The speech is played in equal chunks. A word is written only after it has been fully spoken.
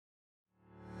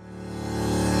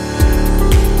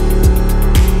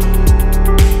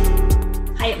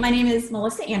my name is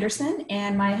Melissa Anderson,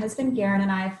 and my husband Garen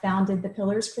and I founded the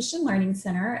Pillars Christian Learning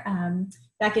Center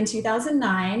back in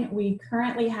 2009. We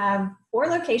currently have 4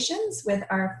 locations, with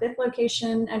our 5th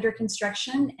location under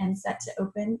construction and set to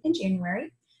open in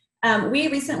January. We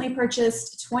recently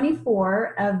purchased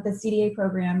 24 of the CDA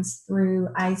programs through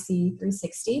IC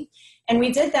 360, and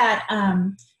we did that.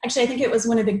 Actually, I think it was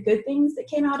one of the good things that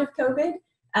came out of COVID.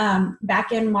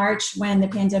 Back in March, when the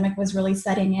pandemic was really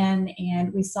setting in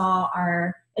and we saw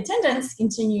our attendance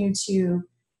continue to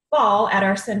fall at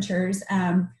our centers,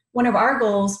 one of our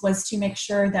goals was to make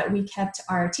sure that we kept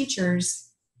our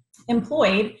teachers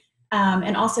employed,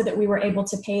 and also that we were able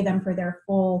to pay them for their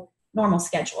full normal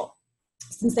schedule.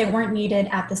 Since they weren't needed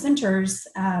at the centers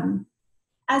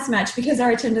as much because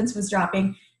our attendance was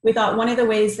dropping, we thought one of the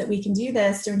ways that we can do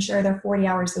this to ensure they're 40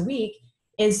 hours a week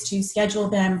is to schedule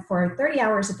them for 30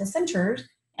 hours at the centers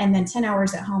and then 10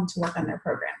 hours at home to work on their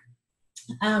program.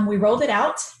 We rolled it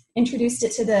out, introduced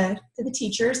it to the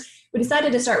teachers. We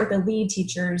decided to start with the lead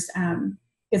teachers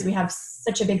because we have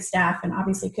such a big staff and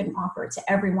obviously couldn't offer it to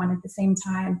everyone at the same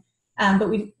time. But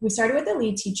we started with the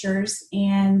lead teachers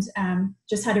and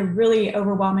just had a really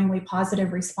overwhelmingly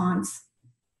positive response.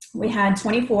 We had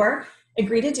 24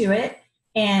 agree to do it,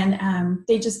 and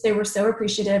they were so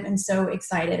appreciative and so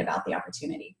excited about the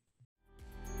opportunity.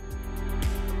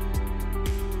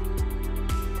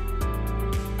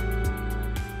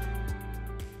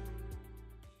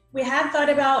 We had thought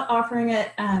about offering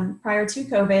it prior to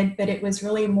COVID, but it was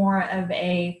really more of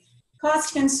a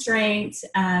cost constraint,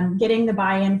 getting the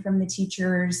buy-in from the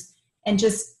teachers, and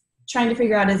just trying to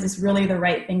figure out, is this really the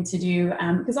right thing to do?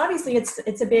 Because obviously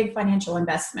it's a big financial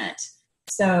investment.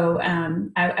 So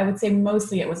I would say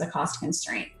mostly it was a cost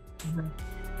constraint. Mm-hmm.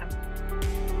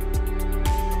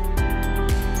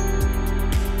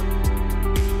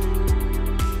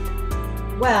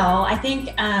 Well, I think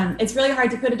it's really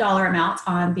hard to put a dollar amount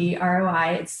on the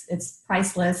ROI. It's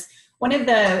priceless. One of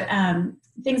the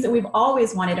things that we've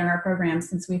always wanted in our program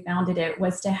since we founded it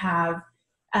was to have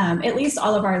at least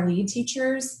all of our lead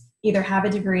teachers either have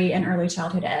a degree in early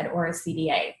childhood ed or a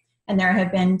CDA. And there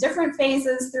have been different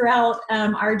phases throughout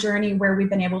our journey where we've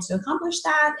been able to accomplish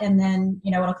that. And then,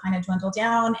 it'll kind of dwindle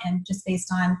down, and just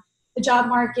based on the job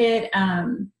market,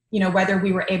 whether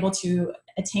we were able to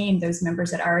attain those team members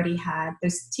that already had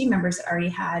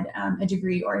a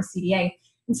degree or a CDA.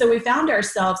 And so we found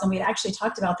ourselves, and we had actually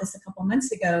talked about this a couple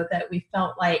months ago, that we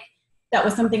felt like that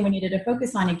was something we needed to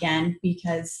focus on again,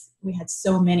 because we had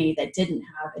so many that didn't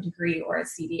have a degree or a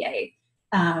CDA.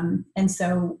 And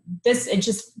so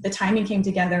the timing came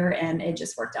together and it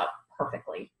just worked out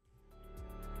perfectly.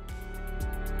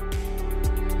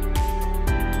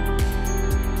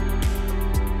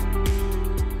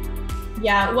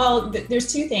 Yeah, well,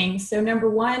 there's 2 things. So number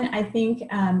one, I think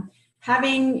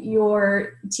having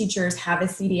your teachers have a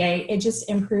CDA, it just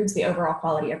improves the overall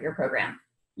quality of your program.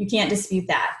 You can't dispute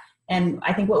that. And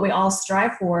I think what we all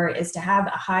strive for is to have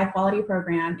a high quality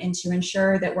program and to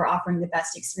ensure that we're offering the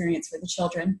best experience for the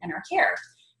children in our care.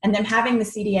 And then having the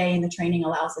CDA and the training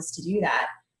allows us to do that.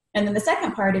 And then the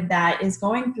second part of that is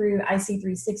going through IC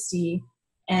 360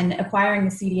 and acquiring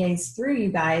the CDAs through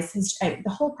you guys. The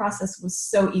whole process was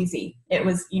so easy. It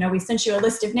was, we sent you a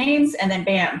list of names and then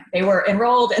bam, they were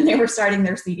enrolled and they were starting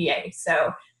their CDA.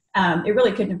 So it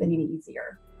really couldn't have been any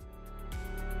easier.